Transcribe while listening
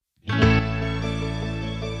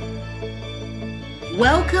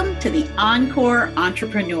Welcome to the Encore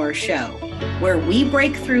Entrepreneur Show, where we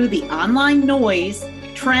break through the online noise,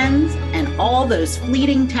 trends, and all those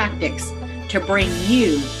fleeting tactics to bring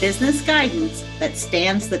you business guidance that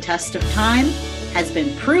stands the test of time, has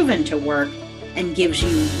been proven to work, and gives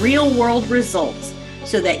you real-world results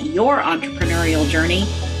so that your entrepreneurial journey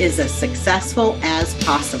is as successful as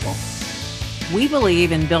possible. We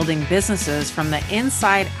believe in building businesses from the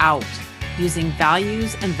inside out using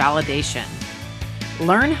values and validation.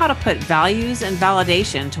 Learn how to put values and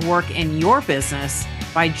validation to work in your business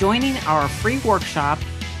by joining our free workshop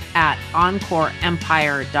at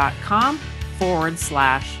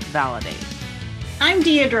encoreempire.com/validate. I'm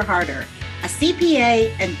Deidre Harder, a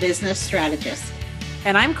CPA and business strategist.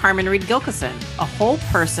 And I'm Carmen Reed-Gilkison, a whole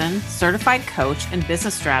person certified coach and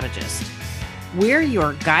business strategist. We're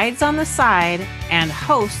your guides on the side and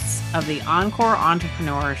hosts of the Encore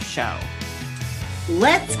Entrepreneur Show.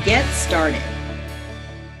 Let's get started.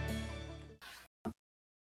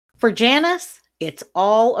 For Janice, it's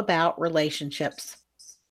all about relationships.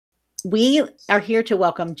 We are here to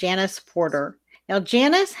welcome Janice Porter. Now,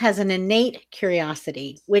 Janice has an innate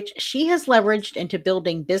curiosity, which she has leveraged into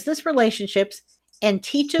building business relationships and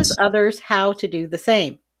teaches others how to do the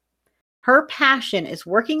same. Her passion is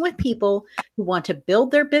working with people who want to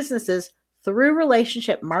build their businesses through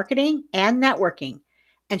relationship marketing and networking,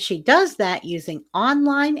 and she does that using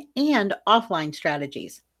online and offline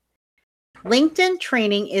strategies. LinkedIn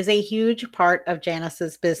training is a huge part of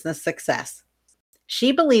Janice's business success.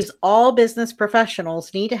 She believes all business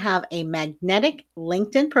professionals need to have a magnetic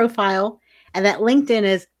LinkedIn profile and that LinkedIn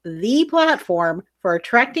is the platform for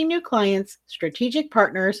attracting new clients, strategic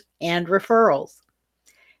partners, and referrals.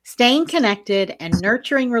 Staying connected and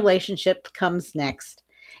nurturing relationships comes next,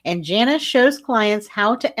 and Janice shows clients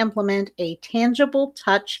how to implement a tangible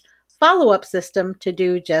touch follow-up system to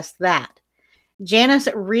do just that. Janice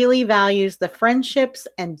really values the friendships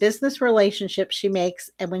and business relationships she makes,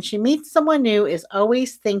 and when she meets someone new is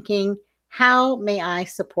always thinking, how may I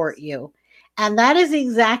support you? And that is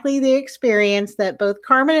exactly the experience that both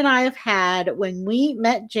Carmen and I have had when we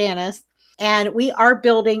met Janice, and we are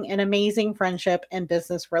building an amazing friendship and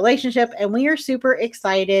business relationship, and we are super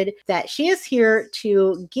excited that she is here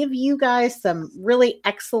to give you guys some really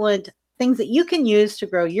excellent things that you can use to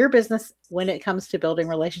grow your business when it comes to building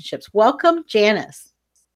relationships. Welcome, Janice.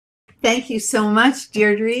 Thank you so much,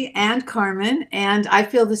 Deirdre and Carmen. And I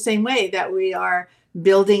feel the same way, that we are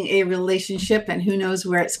building a relationship and who knows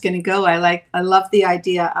where it's going to go. I love the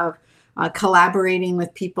idea of collaborating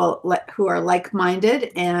with people who are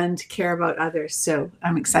like-minded and care about others. So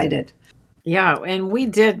I'm excited. Yeah, and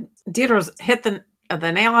Deirdre's hit the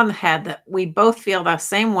nail on the head, that we both feel the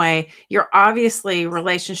same way. You're obviously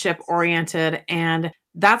relationship oriented, and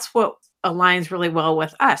that's what aligns really well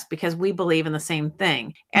with us because we believe in the same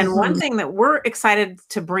thing. And one thing that we're excited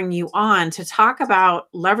to bring you on to talk about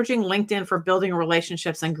leveraging LinkedIn for building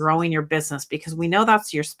relationships and growing your business, because we know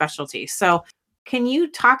that's your specialty. So can you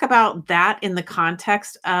talk about that in the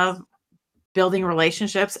context of building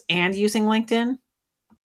relationships and using LinkedIn?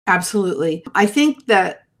 Absolutely. I think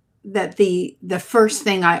that the first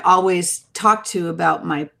thing I always talk to about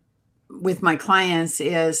with my clients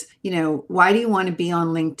is, why do you want to be on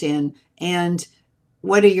LinkedIn, and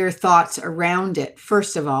what are your thoughts around it,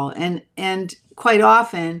 first of all? And quite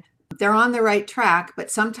often they're on the right track,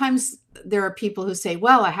 but sometimes there are people who say,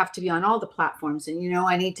 well, I have to be on all the platforms, and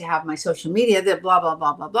I need to have my social media, that blah, blah,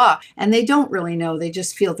 blah, blah, blah. And they don't really know. They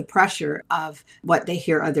just feel the pressure of what they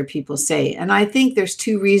hear other people say. And I think there's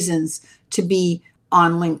two reasons to be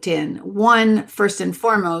on LinkedIn. One, first and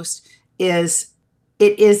foremost, is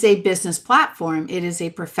it is a business platform. It is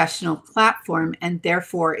a professional platform. And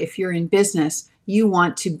therefore, if you're in business, you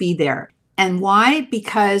want to be there. And why?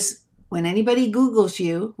 Because when anybody Googles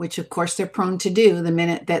you, which of course they're prone to do the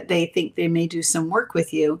minute that they think they may do some work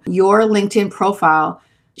with you, your LinkedIn profile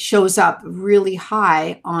shows up really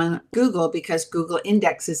high on Google because Google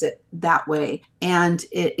indexes it that way. And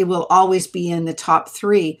it will always be in the top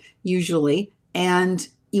 3 usually. And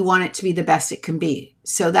you want it to be the best it can be.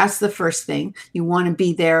 So that's the first thing. You want to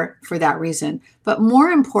be there for that reason. But more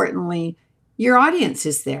importantly, your audience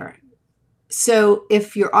is there. So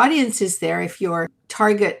if your audience is there, if your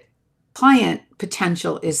target client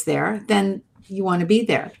potential is there, then you want to be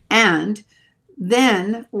there. And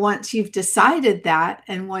then once you've decided that,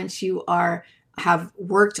 and once you have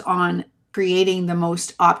worked on creating the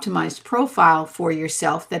most optimized profile for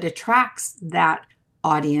yourself that attracts that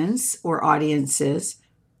audience or audiences,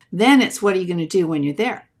 then it's what are you going to do when you're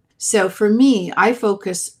there? So for me, I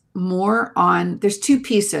focus more on, there's two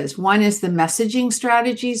pieces. One is the messaging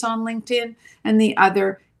strategies on LinkedIn, and the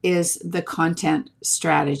other is the content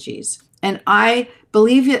strategies. And I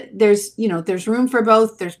believe there's room for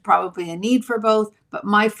both. There's probably a need for both, but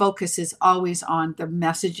my focus is always on the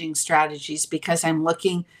messaging strategies because I'm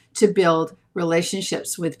looking to build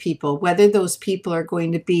relationships with people, whether those people are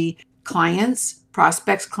going to be clients,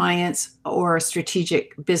 prospects, clients, or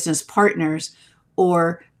strategic business partners,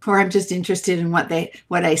 or I'm just interested in what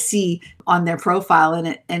I see on their profile,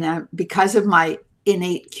 and because of my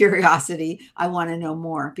innate curiosity, I want to know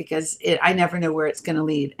more because I never know where it's going to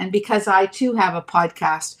lead. And because I too have a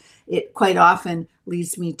podcast, it quite often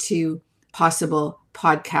leads me to possible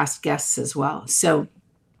podcast guests as well. So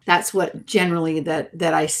that's what generally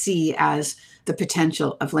that I see as the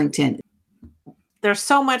potential of LinkedIn. There's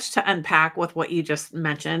so much to unpack with what you just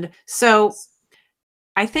mentioned. So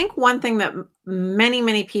I think one thing that many,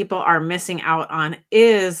 many people are missing out on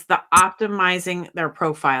is the optimizing their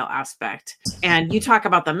profile aspect. And you talk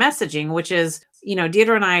about the messaging, which is,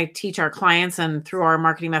 Deidre and I teach our clients and through our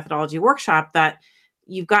marketing methodology workshop that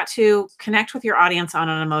you've got to connect with your audience on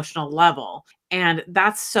an emotional level. And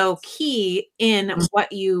that's so key in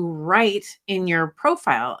what you write in your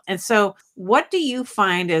profile. And so what do you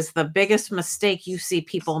find is the biggest mistake you see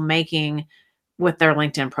people making with their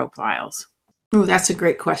LinkedIn profiles? Oh, that's a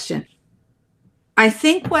great question. I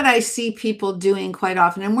think what I see people doing quite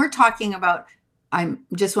often, and I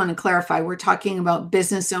just want to clarify, we're talking about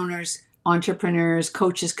business owners, entrepreneurs,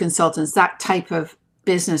 coaches, consultants, that type of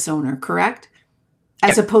business owner, correct?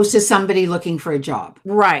 As opposed to somebody looking for a job.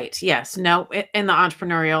 Right. Yes. No, in the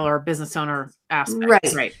entrepreneurial or business owner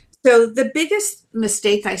aspect. Right. So the biggest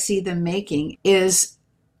mistake I see them making is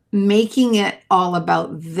making it all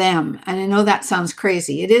about them. And I know that sounds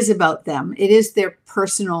crazy. It is about them. It is their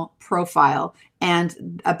personal profile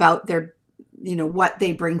and about their, what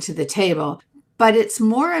they bring to the table. But it's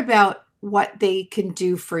more about what they can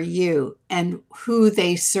do for you and who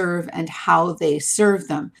they serve and how they serve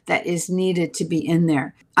them that is needed to be in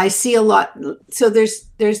there. I see a lot. So there's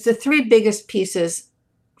the three biggest pieces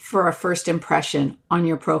for a first impression on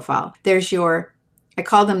your profile. There's I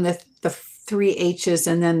call them the three H's,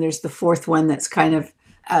 and then there's the fourth one that's kind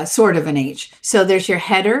of sort of an H. So there's your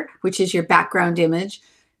header, which is your background image.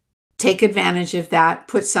 Take advantage of that,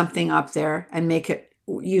 put something up there and make it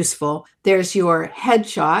useful. There's your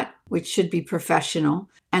headshot, which should be professional.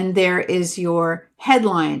 And there is your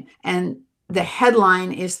headline. And the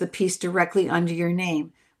headline is the piece directly under your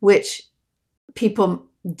name, which people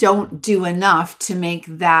don't do enough to make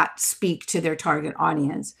that speak to their target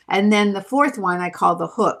audience. And then the fourth one I call the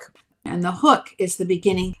hook. And the hook is the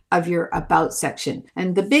beginning of your about section.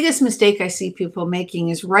 And the biggest mistake I see people making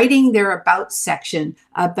is writing their about section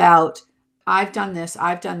about, I've done this,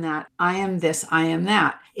 I've done that, I am this, I am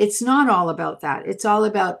that. It's not all about that. It's all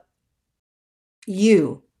about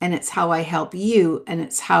you, and it's how I help you, and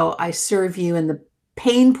it's how I serve you and the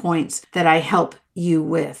pain points that I help you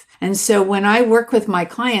with. And so when I work with my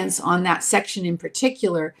clients on that section in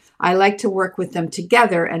particular, I like to work with them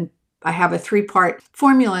together, and I have a 3-part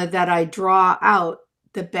formula that I draw out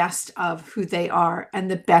the best of who they are and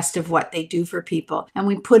the best of what they do for people. And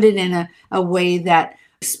we put it in a way that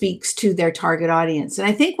speaks to their target audience. And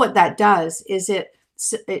I think what that does is it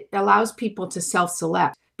allows people to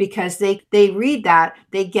self-select, because they read that,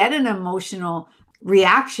 they get an emotional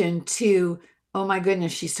reaction to, oh my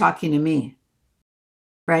goodness, she's talking to me,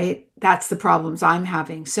 right? That's the problems I'm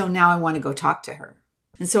having. So now I want to go talk to her.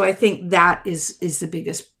 And so I think that is the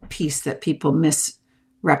biggest piece that people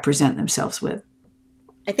misrepresent themselves with.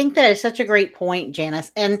 I think that is such a great point,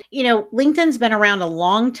 Janice. And, LinkedIn's been around a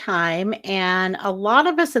long time. And a lot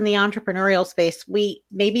of us in the entrepreneurial space, we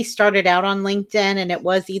maybe started out on LinkedIn, and it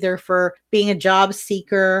was either for being a job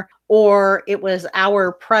seeker or it was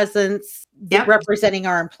our presence representing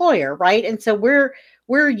our employer, right? And so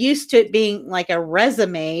we're used to it being like a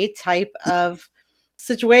resume type of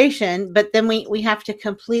situation, but then we have to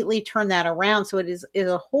completely turn that around. So it is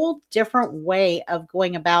a whole different way of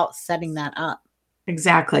going about setting that up.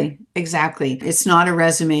 Exactly. It's not a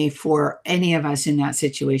resume for any of us in that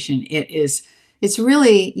situation. It's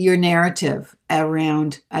really your narrative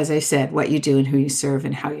around, as I said, what you do and who you serve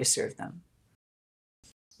and how you serve them.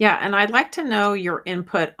 Yeah. And I'd like to know your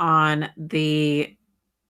input on the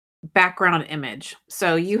background image.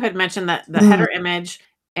 So you had mentioned that the header image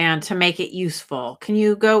and to make it useful. Can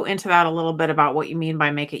you go into that a little bit about what you mean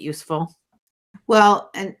by make it useful? Well,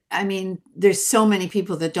 and I mean, there's so many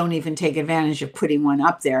people that don't even take advantage of putting one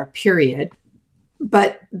up there, period.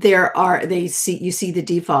 But you see the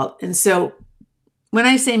default. And so when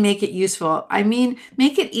I say make it useful, I mean,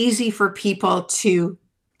 make it easy for people to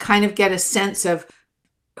kind of get a sense of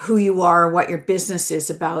who you are, what your business is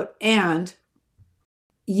about, and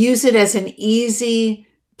use it as an easy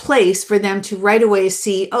place for them to right away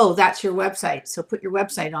see, oh, that's your website. So put your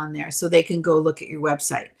website on there so they can go look at your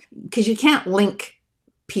website. Because you can't link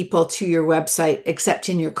people to your website except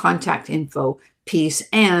in your contact info piece.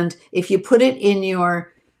 And if you put it in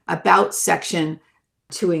your about section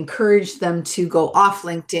to encourage them to go off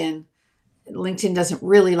LinkedIn, LinkedIn doesn't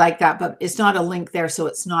really like that, but it's not a link there. So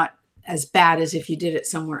it's not as bad as if you did it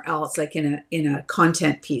somewhere else, like in a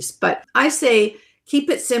content piece. But I say, keep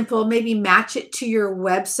it simple, maybe match it to your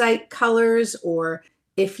website colors, or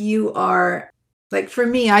if you are, like for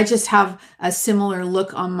me, I just have a similar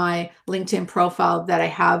look on my LinkedIn profile that I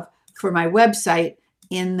have for my website,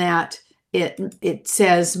 in that it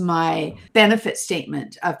says my benefit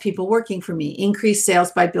statement of people working for me: increase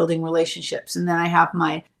sales by building relationships. And then I have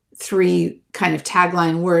my 3 kind of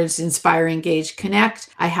tagline words: inspire, engage, connect.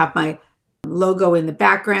 I have my logo in the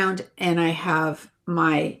background, and I have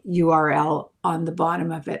my URL on the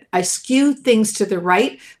bottom of it. I skew things to the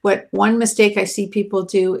right. One mistake I see people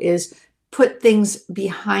do is put things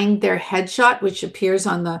behind their headshot, which appears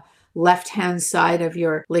on the left-hand side of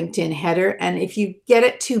your LinkedIn header. And if you get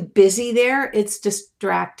it too busy there, it's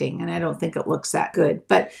distracting, and I don't think it looks that good.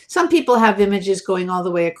 But some people have images going all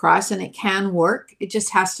the way across, and it can work. It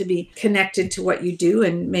just has to be connected to what you do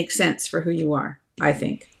and make sense for who you are, I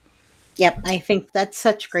think. Yep, I think that's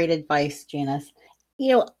such great advice, Janice.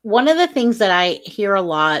 One of the things that I hear a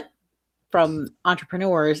lot from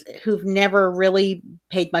entrepreneurs who've never really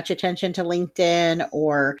paid much attention to LinkedIn,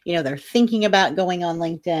 or, they're thinking about going on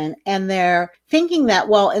LinkedIn, and they're thinking that,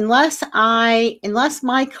 well, unless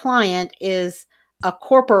my client is a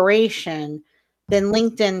corporation, then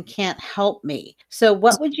LinkedIn can't help me. So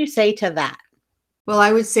what would you say to that? Well,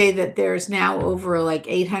 I would say that there's now over like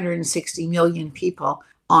 860 million people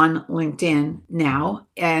on LinkedIn now.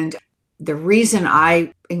 And the reason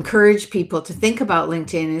I encourage people to think about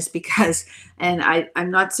LinkedIn is because, and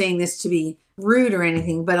I'm not saying this to be rude or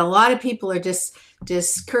anything, but a lot of people are just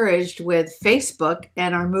discouraged with Facebook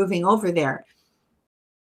and are moving over there.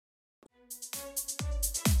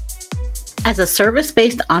 As a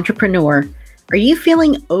service-based entrepreneur, are you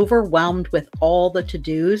feeling overwhelmed with all the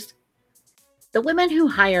to-dos? The women who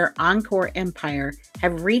hire Encore Empire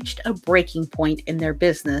have reached a breaking point in their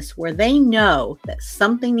business where they know that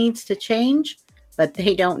something needs to change, but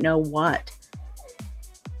they don't know what.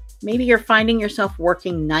 Maybe you're finding yourself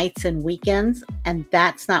working nights and weekends, and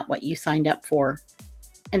that's not what you signed up for.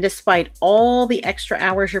 And despite all the extra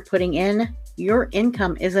hours you're putting in, your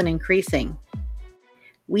income isn't increasing.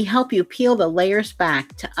 We help you peel the layers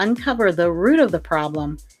back to uncover the root of the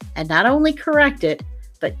problem and not only correct it,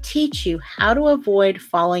 but teach you how to avoid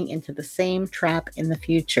falling into the same trap in the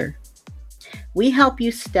future. We help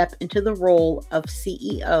you step into the role of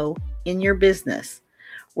CEO in your business,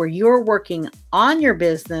 where you're working on your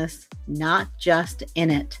business, not just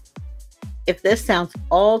in it. If this sounds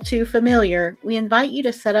all too familiar, we invite you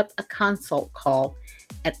to set up a consult call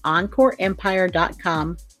at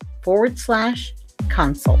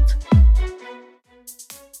encoreempire.com/consult.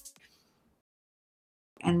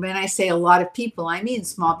 And when I say a lot of people, I mean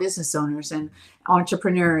small business owners and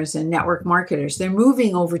entrepreneurs and network marketers. They're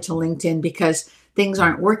moving over to LinkedIn because things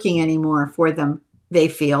aren't working anymore for them, they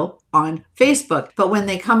feel, on Facebook. But when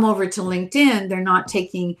they come over to LinkedIn, they're not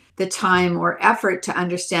taking the time or effort to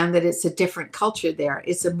understand that it's a different culture there.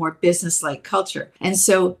 It's a more business-like culture. And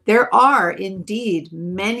so there are indeed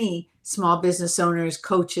many small business owners,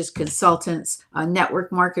 coaches, consultants,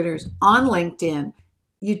 network marketers on LinkedIn.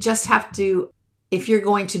 You just have to, if you're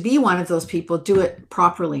going to be one of those people, do it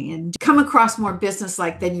properly and come across more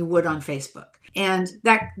business-like than you would on Facebook. And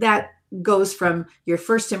that goes from your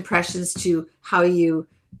first impressions to how you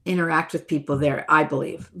interact with people there, I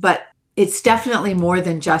believe. But it's definitely more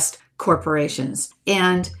than just corporations.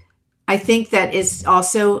 And I think that it's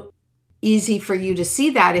also easy for you to see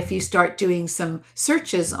that if you start doing some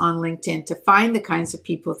searches on LinkedIn to find the kinds of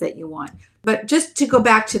people that you want. But just to go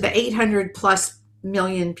back to the 800 plus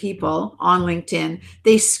million people on LinkedIn,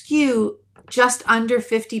 they skew just under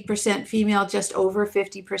 50% female, just over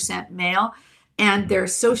 50% male, and their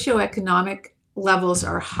socioeconomic levels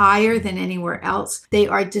are higher than anywhere else. They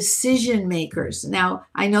are decision makers. Now,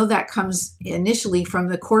 I know that comes initially from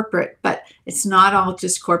the corporate, but it's not all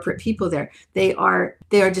just corporate people there. They are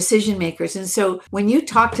decision makers. And so when you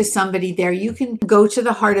talk to somebody there, you can go to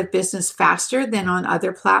the heart of business faster than on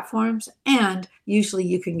other platforms, and usually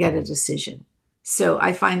you can get a decision. So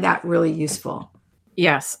I find that really useful.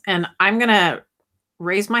 Yes. And I'm going to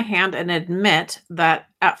raise my hand and admit that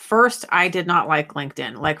at first I did not like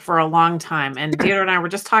LinkedIn, like for a long time. And Deirdre and I were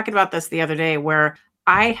just talking about this the other day, where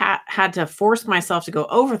I had to force myself to go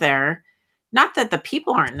over there not that the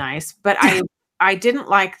people aren't nice, but I didn't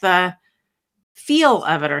like the feel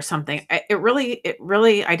of it or something. It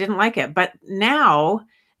really, I didn't like it. But now,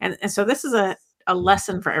 and so this is a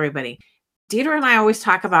lesson for everybody. Deidre and I always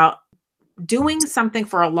talk about doing something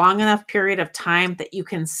for a long enough period of time that you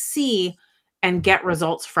can see and get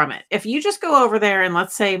results from it. If you just go over there and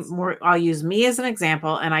let's say I'll use me as an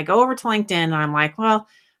example, and I go over to LinkedIn and I'm like, well,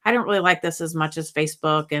 I don't really like this as much as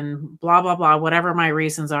Facebook and blah, blah, blah, whatever my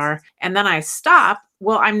reasons are. And then I stop.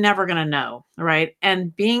 Well, I'm never going to know. Right.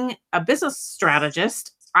 And being a business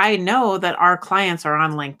strategist, I know that our clients are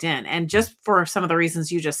on LinkedIn. And just for some of the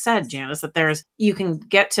reasons you just said, Janice, that you can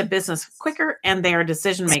get to business quicker and they are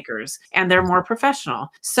decision makers and they're more professional.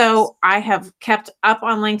 So I have kept up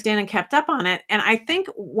on LinkedIn and kept up on it. And I think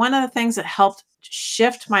one of the things that helped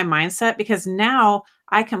shift my mindset, because now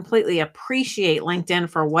I completely appreciate LinkedIn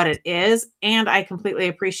for what it is, and I completely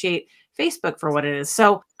appreciate Facebook for what it is.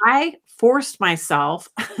 So I forced myself,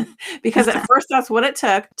 because at first that's what it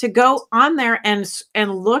took, to go on there and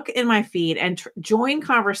look in my feed and join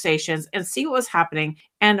conversations and see what was happening.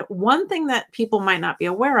 And one thing that people might not be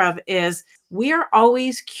aware of is we are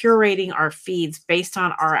always curating our feeds based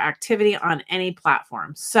on our activity on any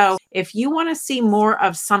platform. So if you want to see more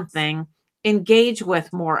of something, engage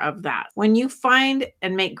with more of that. When you find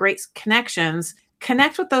and make great connections,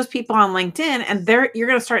 connect with those people on LinkedIn, and you're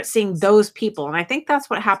going to start seeing those people. And I think that's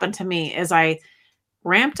what happened to me is I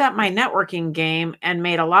ramped up my networking game and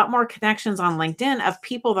made a lot more connections on LinkedIn of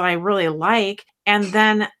people that I really like. And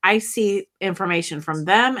then I see information from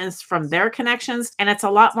them and from their connections, and it's a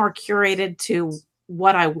lot more curated to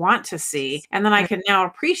what I want to see. And then I can now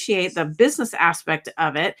appreciate the business aspect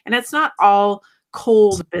of it. And it's not all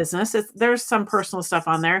cold business. There's some personal stuff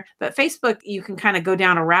on there, but Facebook, you can kind of go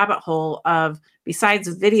down a rabbit hole of,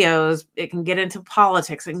 besides videos, it can get into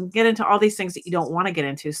politics, it can get into all these things that you don't want to get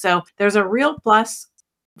into. So there's a real plus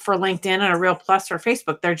for LinkedIn and a real plus for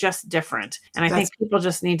Facebook. They're just different. And I think people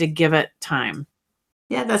just need to give it time.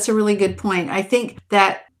 Yeah, that's a really good point. I think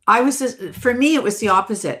that for me, it was the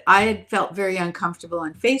opposite. I had felt very uncomfortable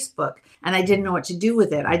on Facebook and I didn't know what to do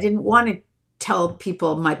with it. I didn't want to tell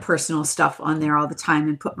people my personal stuff on there all the time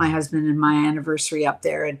and put my husband and my anniversary up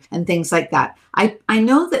there and things like that. I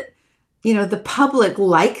know that, the public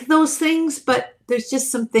like those things, but there's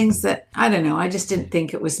just some things that, I don't know, I just didn't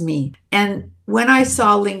think it was me. And when I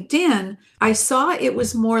saw LinkedIn, I saw it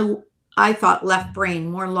was more, I thought, left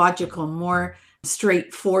brain, more logical, more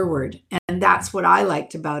straightforward. And that's what I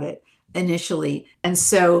liked about it initially. And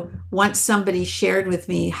so once somebody shared with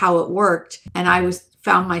me how it worked and I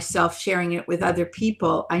found myself sharing it with other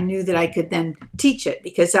people, I knew that I could then teach it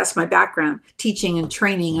because that's my background, teaching and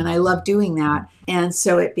training. And I love doing that. And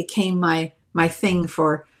so it became my thing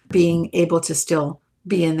for being able to still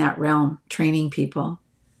be in that realm, training people.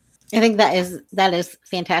 I think that is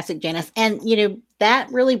fantastic, Janice. And,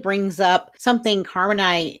 that really brings up something Carmen and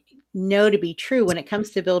I know to be true when it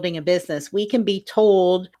comes to building a business. We can be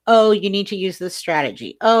told, oh, you need to use this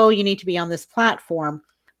strategy. Oh, you need to be on this platform.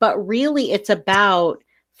 But really, it's about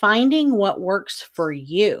finding what works for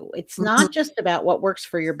you. It's not just about what works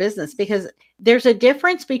for your business, because there's a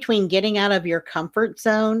difference between getting out of your comfort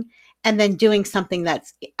zone and then doing something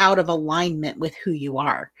that's out of alignment with who you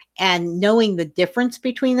are. And knowing the difference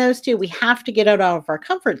between those two, we have to get out of our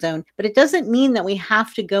comfort zone, but it doesn't mean that we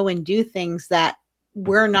have to go and do things that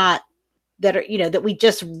we're not, that are, that we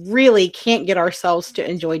just really can't get ourselves to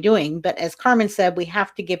enjoy doing. But as Carmen said, we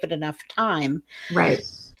have to give it enough time. Right.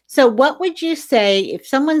 So what would you say if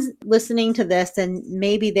someone's listening to this and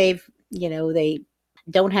maybe they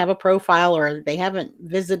don't have a profile or they haven't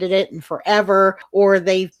visited it in forever, or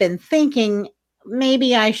they've been thinking,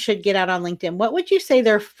 maybe I should get out on LinkedIn. What would you say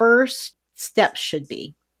their first steps should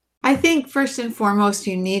be? I think first and foremost,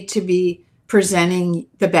 you need to be presenting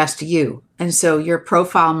the best you. And so your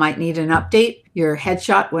profile might need an update. Your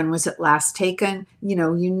headshot, when was it last taken?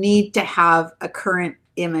 You need to have a current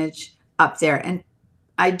image up there. And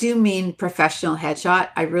I do mean professional headshot.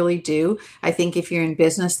 I really do. I think if you're in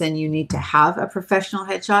business, then you need to have a professional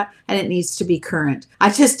headshot and it needs to be current.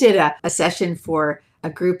 I just did a session for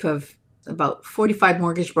a group of about 45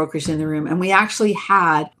 mortgage brokers in the room. And we actually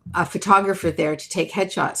had a photographer there to take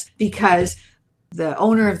headshots because the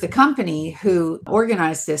owner of the company who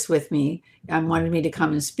organized this with me and wanted me to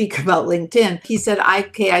come and speak about LinkedIn, he said, I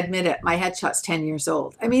admit it, my headshot's 10 years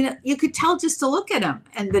old. I mean, you could tell just to look at him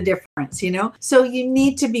and the difference, So you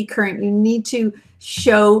need to be current. You need to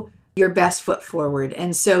show your best foot forward.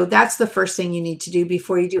 And so that's the first thing you need to do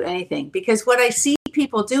before you do anything. Because what I see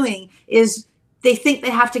people doing is they think they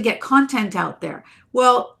have to get content out there.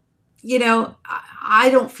 Well, I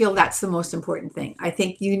don't feel that's the most important thing. I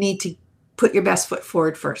think you need to put your best foot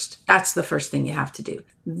forward first. That's the first thing you have to do.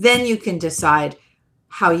 Then you can decide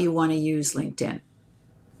how you want to use LinkedIn.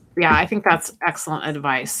 Yeah, I think that's excellent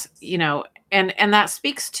advice. And that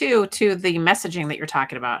speaks to the messaging that you're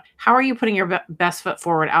talking about. How are you putting your best foot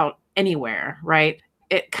forward out anywhere, right?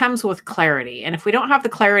 It comes with clarity. And if we don't have the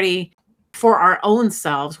clarity for our own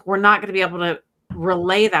selves, we're not going to be able to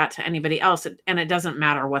relay that to anybody else. And it doesn't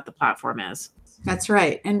matter what the platform is. That's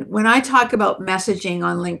right. And when I talk about messaging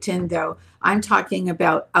on LinkedIn, though, I'm talking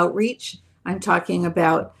about outreach. I'm talking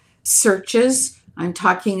about searches. I'm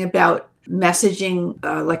talking about messaging,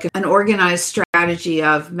 like an organized strategy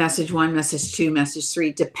of message 1, message 2, message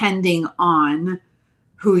 3, depending on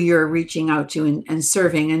who you're reaching out to and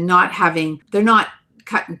serving, and they're not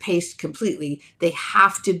cut and paste completely. They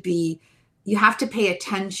have to be, you have to pay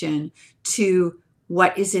attention to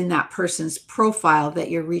what is in that person's profile that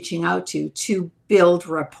you're reaching out to build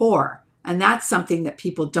rapport. And that's something that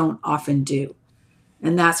people don't often do.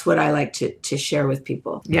 And that's what I like to share with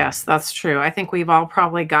people. Yes, that's true. I think we've all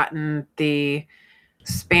probably gotten the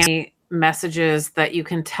spammy messages that you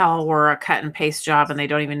can tell were a cut and paste job and they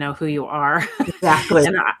don't even know who you are. Exactly.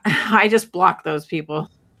 And I just block those people.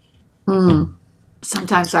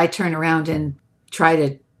 Sometimes I turn around and try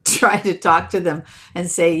to talk to them and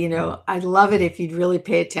say, I'd love it if you'd really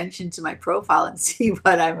pay attention to my profile and see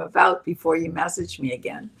what I'm about before you message me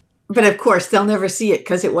again. But of course, they'll never see it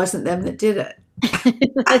because it wasn't them that did it.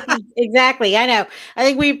 Exactly. I know. I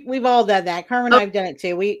think we've all done that. Carmen and I've done it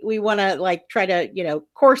too. We want to try to,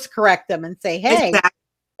 course correct them and say, hey, exactly.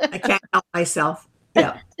 I can't help myself.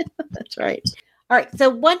 Yeah. That's right. All right. So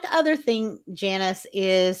one other thing, Janice,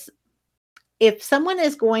 is if someone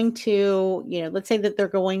is going to, let's say that they're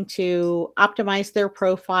going to optimize their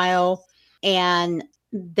profile and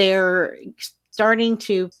they're starting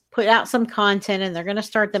to put out some content and they're going to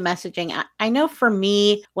start the messaging. I know for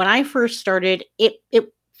me, when I first started, it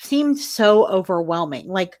seemed so overwhelming.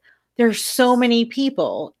 Like there's so many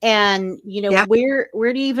people and, where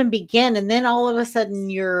do you even begin? And then all of a sudden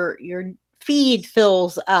your feed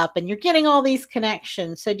fills up and you're getting all these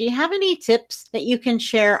connections. So do you have any tips that you can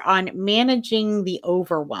share on managing the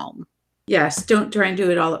overwhelm? Yes. Don't try and do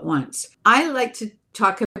it all at once. I like to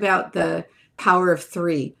talk about the power of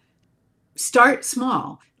 3. Start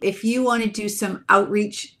small. If you want to do some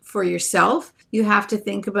outreach for yourself, you have to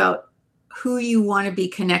think about who you want to be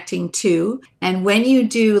connecting to. And when you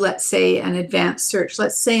do, let's say, an advanced search,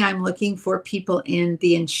 let's say I'm looking for people in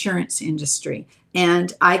the insurance industry,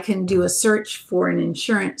 and I can do a search for an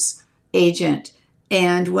insurance agent.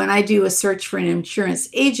 And when I do a search for an insurance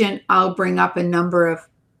agent, I'll bring up a number of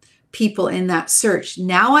people in that search.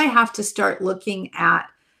 Now I have to start looking at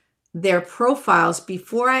their profiles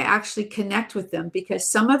before I actually connect with them, because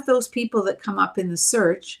some of those people that come up in the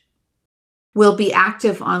search will be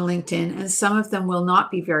active on LinkedIn and some of them will not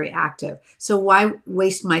be very active. So why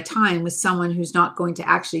waste my time with someone who's not going to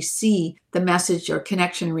actually see the message or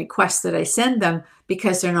connection request that I send them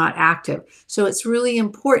because they're not active? So it's really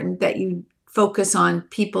important that you focus on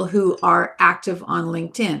people who are active on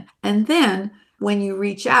LinkedIn. And then when you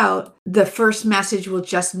reach out, the first message will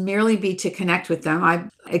just merely be to connect with them. I'm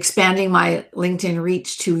expanding my LinkedIn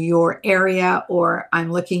reach to your area, or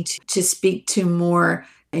I'm looking to speak to more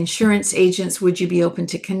insurance agents. Would you be open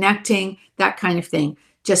to connecting? That kind of thing.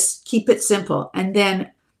 Just keep it simple. And then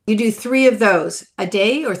you do 3 of those a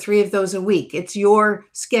day or 3 of those a week. It's your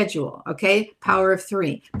schedule, okay? Power of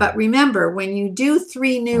 3. But remember, when you do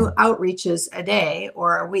 3 new outreaches a day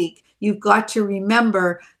or a week, you've got to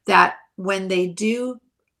remember that when they do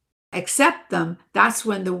accept them, that's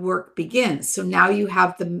when the work begins. So now you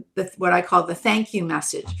have the what I call the thank you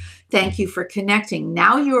message. Thank you for connecting.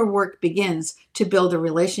 Now your work begins to build a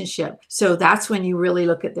relationship. So that's when you really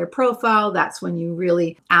look at their profile. That's when you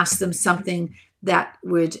really ask them something that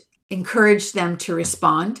would encourage them to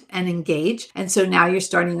respond and engage. And so now you're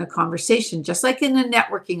starting a conversation, just like in a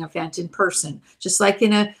networking event in person, just like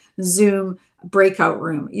in a Zoom breakout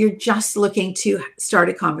room. You're just looking to start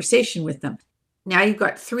a conversation with them. Now you've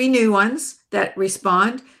got 3 new ones that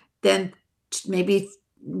respond. Then maybe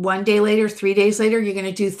 1 day later, 3 days later, you're going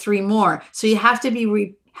to do 3 more. So you have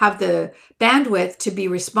to have the bandwidth to be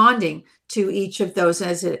responding to each of those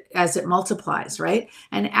as it multiplies, right?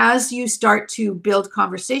 And as you start to build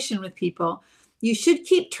conversation with people, you should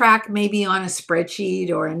keep track maybe on a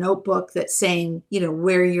spreadsheet or a notebook that's saying,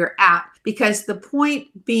 where you're at, because the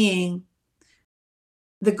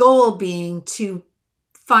goal being to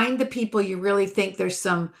find the people you really think there's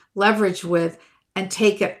some leverage with and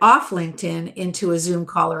take it off LinkedIn into a Zoom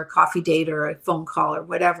call or a coffee date or a phone call or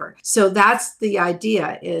whatever. So that's the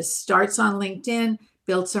idea, is starts on LinkedIn,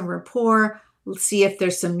 build some rapport, see if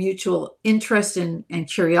there's some mutual interest and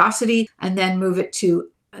curiosity, and then move it to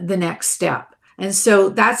the next step. And so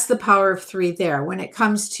that's the power of 3 there. When it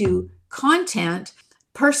comes to content,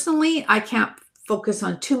 personally, I can't focus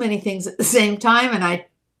on too many things at the same time, and I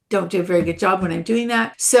don't do a very good job when I'm doing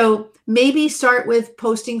that. So maybe start with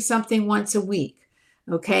posting something once a week,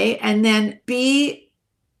 okay? And then be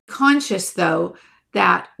conscious, though,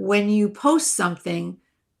 that when you post something,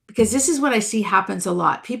 because this is what I see happens a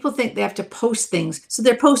lot. People think they have to post things. So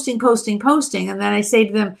they're posting. And then I say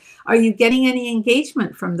to them, are you getting any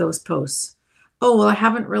engagement from those posts? Oh, well, I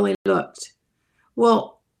haven't really looked.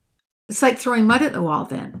 Well, it's like throwing mud at the wall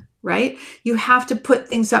then, right? You have to put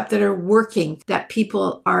things up that are working, that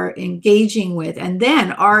people are engaging with. And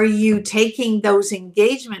then are you taking those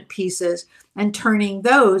engagement pieces and turning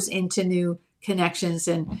those into new connections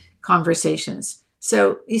and conversations?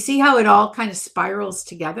 So you see how it all kind of spirals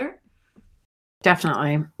together?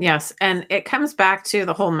 Definitely. Yes. And it comes back to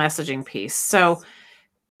the whole messaging piece. So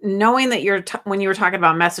knowing that when you were talking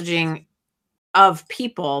about messaging of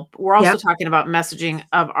people, we're also talking about messaging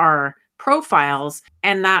of our profiles,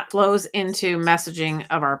 and that flows into messaging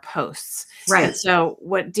of our posts. Right. And so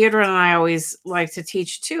what Deirdre and I always like to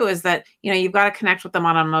teach too is that, you've got to connect with them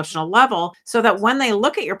on an emotional level so that when they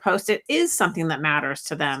look at your post, it is something that matters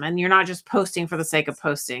to them and you're not just posting for the sake of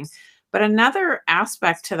posting. But another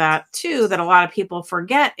aspect to that too, that a lot of people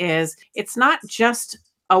forget is it's not just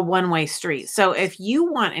a one-way street. So if you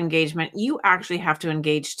want engagement, you actually have to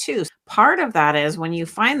engage too. Part of that is when you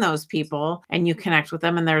find those people and you connect with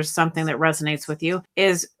them and there's something that resonates with you,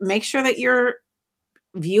 is make sure that you're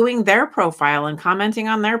viewing their profile and commenting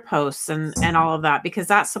on their posts and all of that, because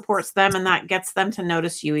that supports them and that gets them to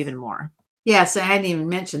notice you even more. Yes, I hadn't even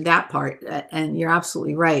mentioned that part. And you're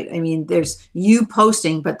absolutely right. I mean, there's you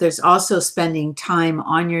posting, but there's also spending time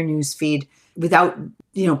on your newsfeed without,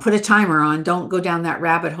 put a timer on. Don't go down that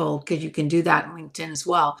rabbit hole, because you can do that on LinkedIn as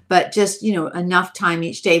well. But just, enough time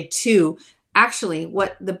each day to actually,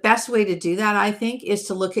 what the best way to do that, I think, is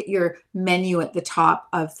to look at your menu at the top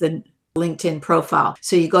of the LinkedIn profile.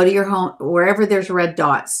 So you go to your home, wherever there's red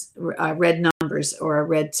dots, red numbers, or a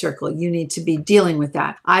red circle, you need to be dealing with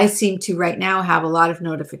that. I seem to right now have a lot of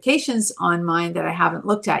notifications on mine that I haven't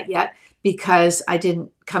looked at yet, because I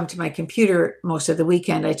didn't come to my computer most of the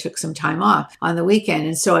weekend. I took some time off on the weekend.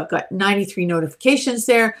 And so I've got 93 notifications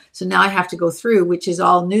there. So now I have to go through, which is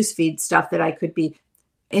all newsfeed stuff that I could be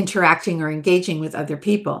interacting or engaging with other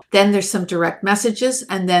people. Then there's some direct messages,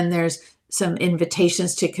 and then there's some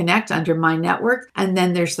invitations to connect under my network. And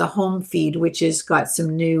then there's the home feed, which has got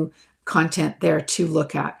some new content there to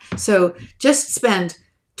look at. So just spend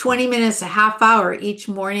 20 minutes, a half hour each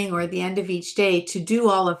morning or at the end of each day to do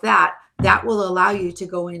all of that. That will allow you to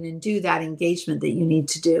go in and do that engagement that you need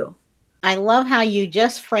to do. I love how you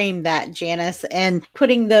just framed that, Janice, and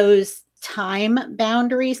putting those time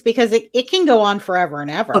boundaries, because it can go on forever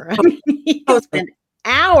and ever. I mean, you can spend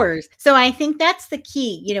hours. So I think that's the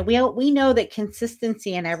key. We know that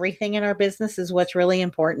consistency in everything in our business is what's really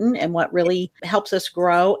important and what really helps us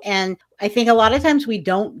grow. And I think a lot of times we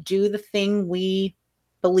don't do the thing we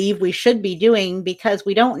believe we should be doing because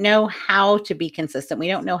we don't know how to be consistent. We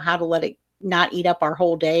don't know how to let it not eat up our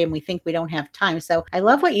whole day, and we think we don't have time. So I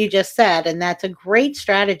love what you just said. And that's a great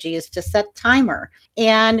strategy, is to set timer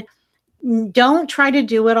and don't try to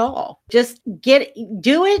do it all. Just do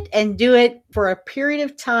it for a period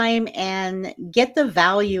of time and get the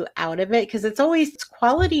value out of it, because it's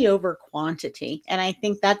quality over quantity. And I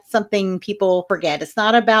think that's something people forget. It's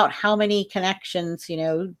not about how many connections,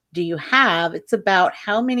 do you have? It's about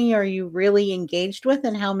how many are you really engaged with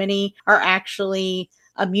and how many are actually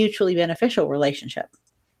a mutually beneficial relationship.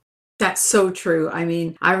 That's so true. I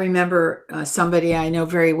mean, I remember somebody I know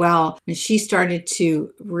very well, and she started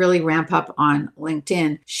to really ramp up on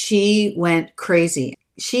LinkedIn. She went crazy.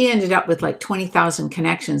 She ended up with like 20,000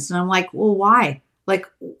 connections. And I'm like, well, why? Like,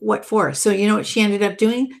 what for? So you know what she ended up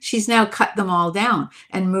doing? She's now cut them all down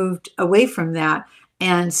and moved away from that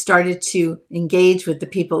and started to engage with the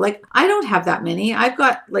people. Like, I don't have that many. I've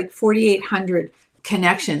got like 4,800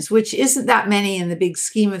 connections, which isn't that many in the big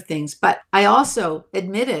scheme of things. But I also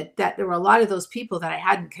admitted that there were a lot of those people that I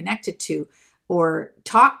hadn't connected to or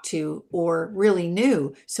talked to or really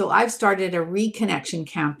knew. So I've started a reconnection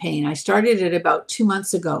campaign. I started it about 2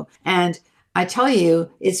 months ago. And I tell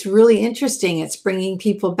you, it's really interesting. It's bringing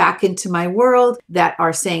people back into my world that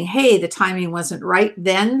are saying, hey, the timing wasn't right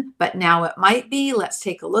then, but now it might be. Let's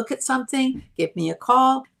take a look at something. Give me a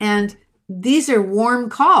call. And these are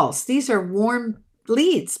warm calls. These are warm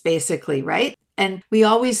leads, basically, right? And we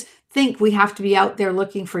always think we have to be out there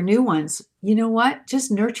looking for new ones. You know what?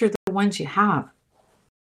 Just nurture the ones you have.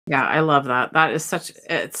 Yeah, I love that. It's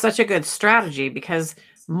such a good strategy because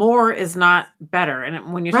more is not better.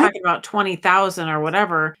 And when you're Right. talking about 20,000 or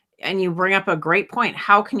whatever, and you bring up a great point,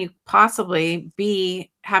 how can you possibly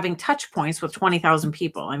be having touch points with 20,000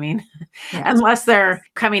 people? I mean, Yeah. unless they're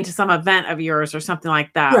coming to some event of yours or something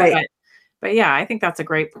like that. Right. But yeah, I think that's a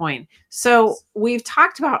great point. So we've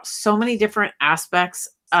talked about so many different aspects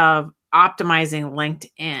of optimizing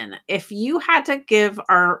LinkedIn. If you had to give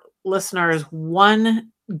our listeners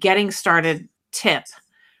one getting started tip,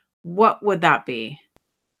 what would that be?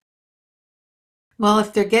 Well,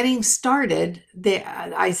 if they're getting started,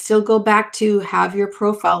 I still go back to have your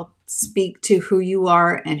profile speak to who you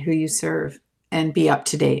are and who you serve and be up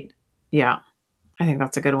to date. Yeah, I think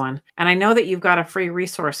that's a good one. And I know that you've got a free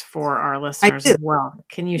resource for our I listeners do. as well.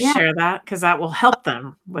 Can you Yeah. share that? Because that will help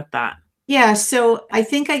them with that. Yeah. So I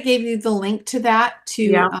think I gave you the link to that to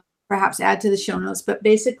Yeah. perhaps add to the show notes. But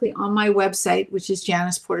basically, on my website, which is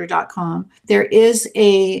janiceporter.com, there is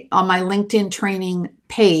on my LinkedIn training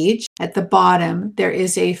page at the bottom, there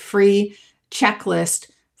is a free checklist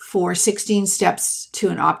for 16 steps to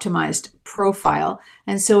an optimized profile.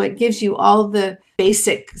 And so it gives you all the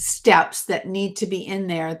basic steps that need to be in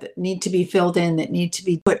there, that need to be filled in, that need to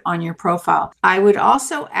be put on your profile. I would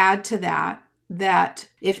also add to that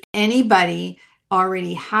if anybody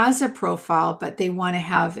already has a profile, but they want to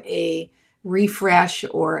have a refresh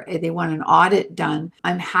or they want an audit done,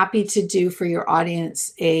 I'm happy to do for your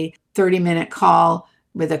audience a 30-minute call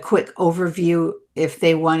with a quick overview if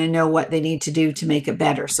they want to know what they need to do to make it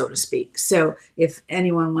better, so to speak. So if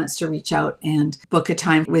anyone wants to reach out and book a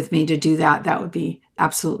time with me to do that, that would be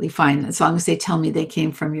absolutely fine, as long as they tell me they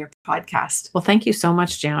came from your podcast. Well, thank you so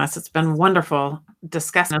much, Janice. It's been wonderful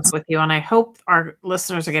discussing this with you, and I hope our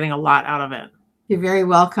listeners are getting a lot out of it. You're very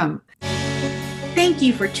welcome. Thank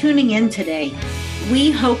you for tuning in today.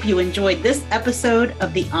 We hope you enjoyed this episode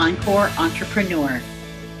of The Encore Entrepreneur.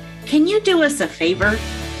 Can you do us a favor?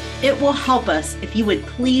 It will help us if you would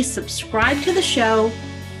please subscribe to the show,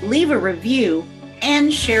 leave a review,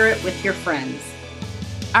 and share it with your friends.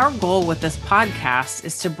 Our goal with this podcast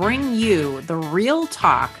is to bring you the real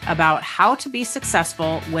talk about how to be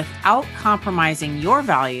successful without compromising your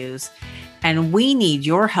values, and we need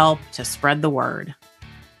your help to spread the word.